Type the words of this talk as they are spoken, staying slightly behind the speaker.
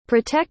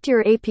Protect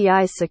your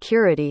API's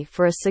security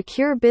for a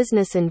secure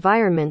business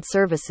environment.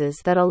 Services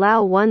that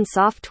allow one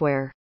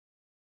software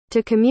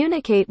to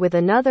communicate with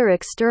another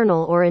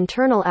external or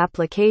internal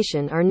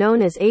application are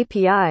known as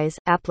APIs,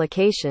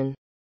 application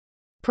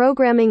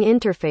programming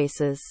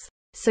interfaces.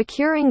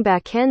 Securing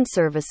backend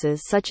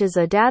services such as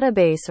a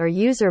database or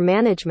user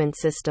management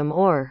system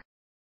or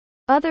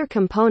other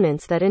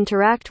components that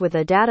interact with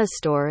a data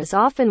store is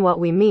often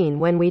what we mean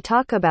when we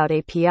talk about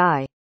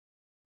API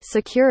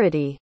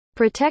security.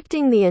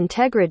 Protecting the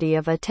integrity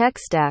of a tech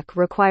stack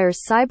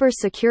requires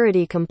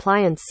cybersecurity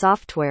compliance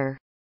software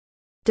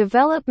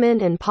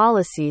development and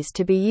policies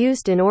to be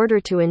used in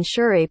order to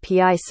ensure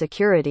API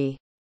security.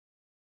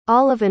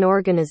 All of an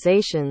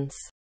organization's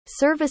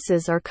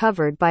services are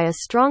covered by a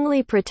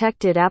strongly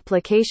protected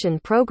application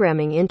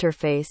programming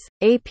interface,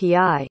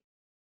 API.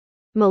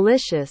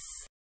 Malicious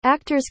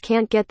actors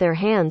can't get their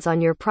hands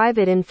on your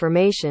private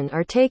information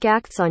or take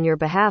acts on your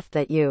behalf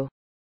that you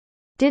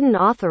didn't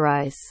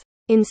authorize.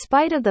 In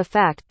spite of the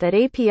fact that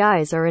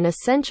APIs are an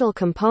essential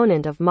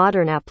component of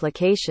modern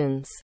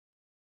applications,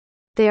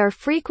 they are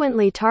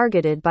frequently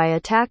targeted by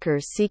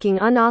attackers seeking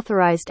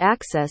unauthorized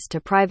access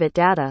to private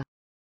data.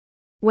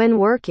 When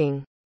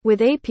working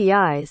with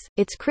APIs,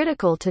 it's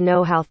critical to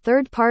know how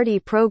third-party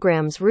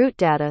programs route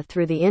data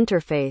through the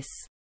interface.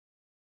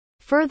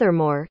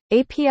 Furthermore,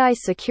 API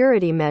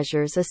security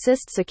measures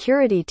assist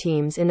security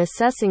teams in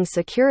assessing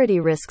security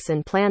risks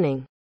and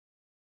planning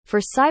for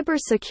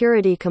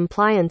cybersecurity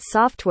compliance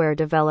software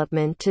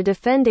development to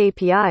defend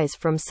APIs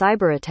from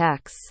cyber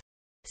attacks.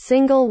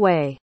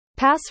 Single-way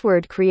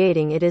password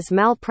creating. It is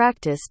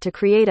malpractice to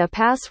create a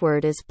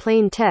password as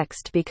plain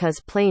text because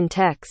plain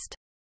text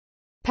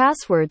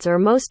passwords are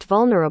most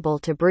vulnerable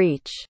to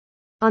breach.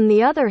 On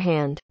the other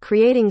hand,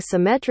 creating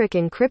symmetric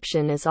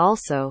encryption is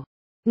also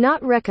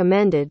not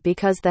recommended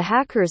because the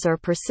hackers are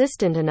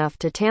persistent enough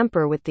to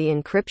tamper with the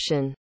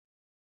encryption.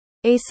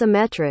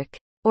 Asymmetric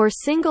or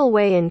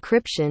single-way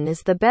encryption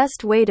is the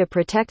best way to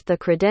protect the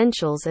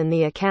credentials and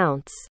the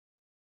accounts.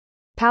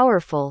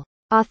 Powerful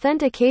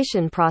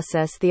authentication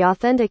process. The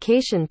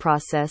authentication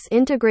process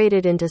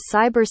integrated into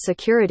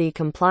cybersecurity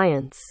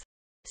compliance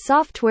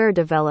software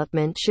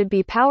development should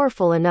be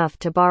powerful enough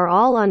to bar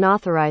all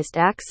unauthorized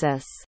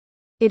access.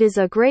 It is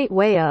a great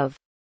way of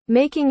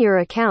making your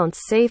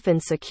accounts safe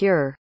and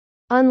secure.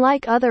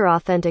 Unlike other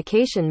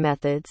authentication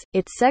methods,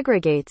 it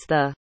segregates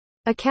the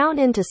account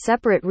into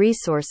separate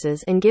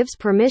resources and gives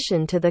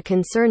permission to the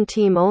concerned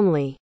team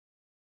only.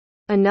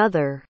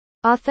 Another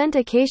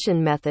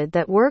authentication method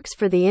that works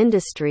for the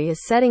industry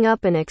is setting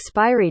up an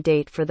expiry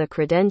date for the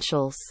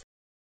credentials.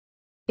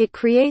 It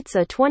creates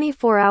a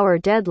 24-hour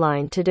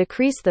deadline to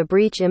decrease the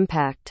breach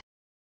impact.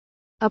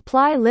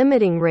 Apply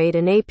limiting rate.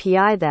 An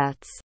API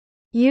that's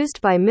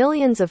used by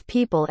millions of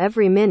people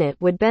every minute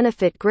would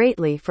benefit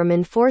greatly from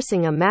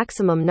enforcing a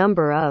maximum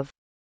number of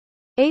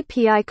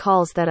API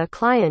calls that a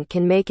client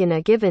can make in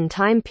a given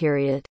time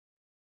period.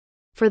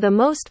 For the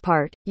most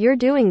part, you're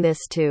doing this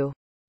to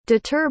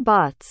deter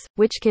bots,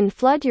 which can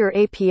flood your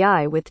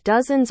API with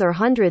dozens or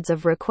hundreds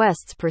of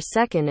requests per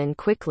second and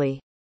quickly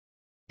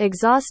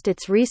exhaust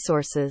its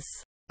resources.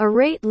 A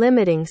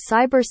rate-limiting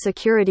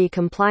cybersecurity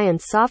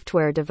compliance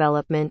software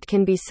development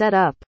can be set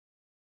up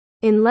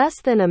in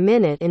less than a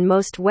minute in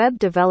most web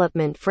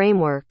development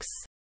frameworks.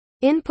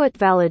 Input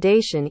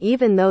validation.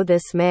 Even though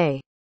this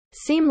may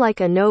seem like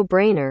a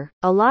no-brainer,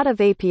 a lot of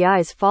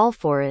APIs fall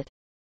for it.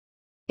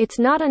 It's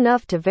not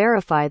enough to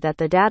verify that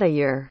the data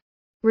you're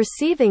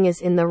receiving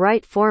is in the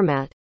right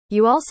format.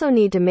 You also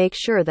need to make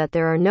sure that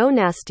there are no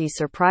nasty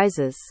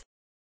surprises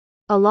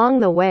along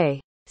the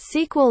way.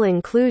 SQL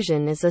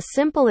inclusion is a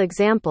simple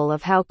example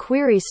of how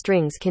query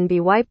strings can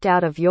be wiped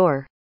out of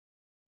your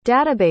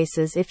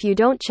databases if you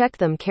don't check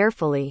them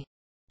carefully.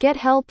 Get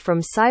help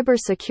from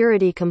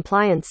cybersecurity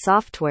compliance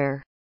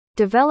software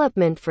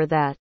development for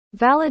that.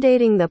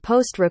 Validating the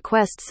post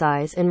request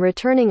size and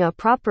returning a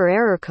proper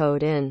error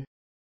code in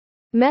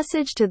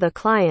message to the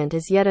client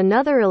is yet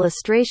another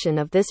illustration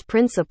of this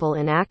principle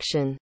in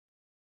action.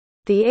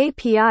 The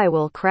API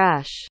will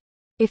crash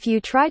if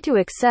you try to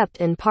accept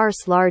and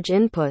parse large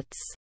inputs.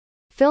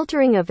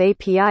 Filtering of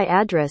API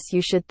address.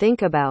 You should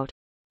think about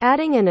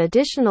adding an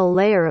additional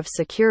layer of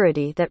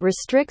security that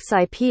restricts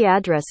IP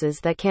addresses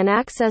that can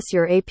access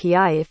your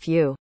API if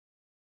you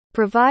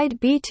provide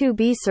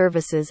B2B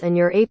services and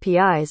your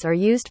APIs are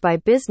used by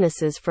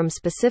businesses from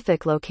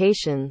specific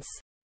locations.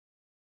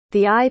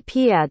 The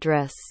IP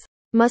address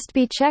must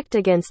be checked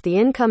against the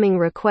incoming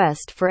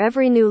request for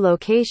every new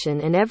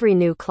location and every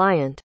new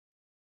client.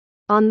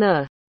 On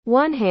the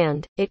one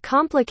hand, it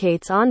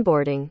complicates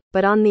onboarding,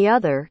 but on the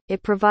other,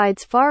 it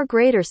provides far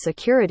greater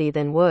security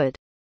than would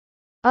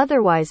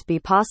otherwise be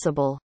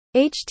possible.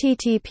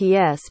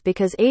 HTTPS.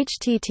 Because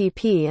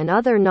HTTP and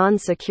other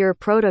non-secure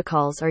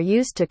protocols are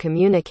used to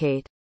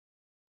communicate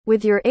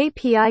with your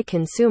API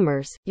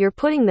consumers, you're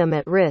putting them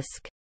at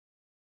risk.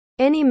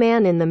 Any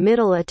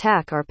man-in-the-middle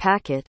attack or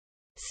packet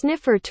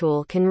sniffer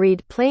tool can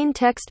read plain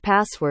text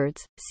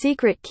passwords,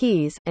 secret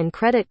keys, and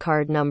credit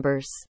card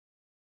numbers.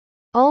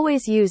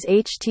 Always use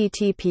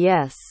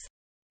HTTPS.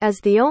 as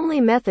the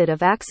only method of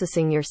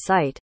accessing your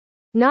site.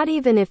 Not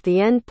even if the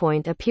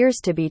endpoint appears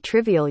to be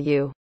trivial,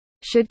 you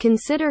should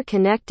consider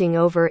connecting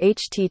over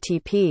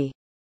HTTP.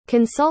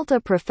 Consult a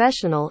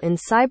professional in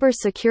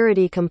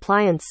cybersecurity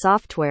compliance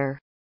software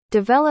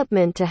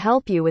development to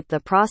help you with the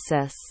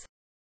process.